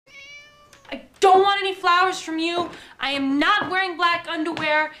flowers from you. I am not wearing black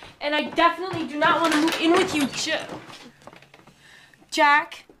underwear, and I definitely do not want to move in with you,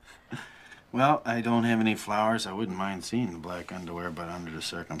 Jack. Well, I don't have any flowers. I wouldn't mind seeing the black underwear, but under the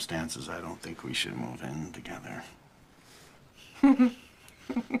circumstances, I don't think we should move in together. I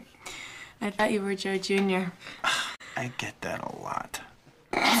thought you were Joe Jr. I get that a lot.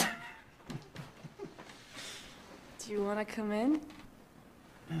 Do you want to come in?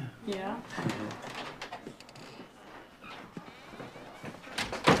 Yeah.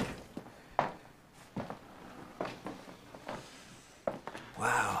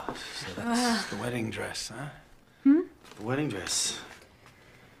 Wow, so that's the wedding dress, huh? The wedding dress.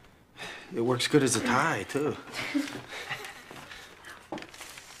 It works good as a tie, too.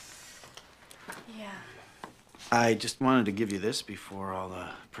 Yeah. I just wanted to give you this before all the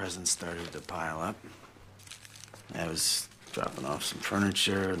presents started to pile up. I was dropping off some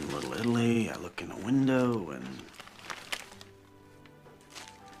furniture in Little Italy. I look in the window and...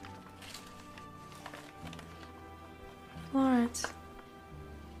 Lawrence.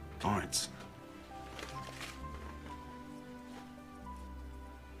 Lawrence.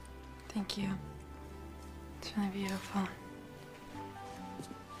 Thank you. It's really beautiful.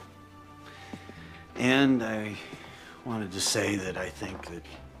 And I wanted to say that I think that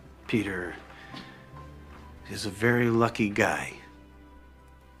Peter is a very lucky guy.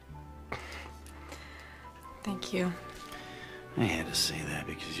 Thank you. I had to say that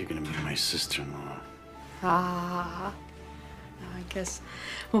because you're gonna be my sister-in-law. Ah. I guess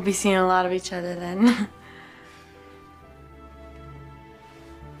we'll be seeing a lot of each other then.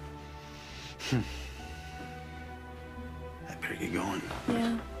 I better get going.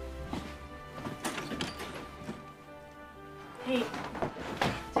 Yeah. Hey,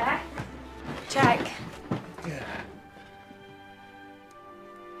 Jack? Jack. Yeah.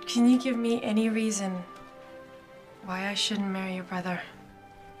 Can you give me any reason why I shouldn't marry your brother?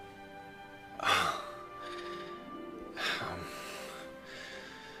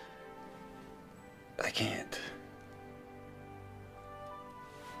 I can't.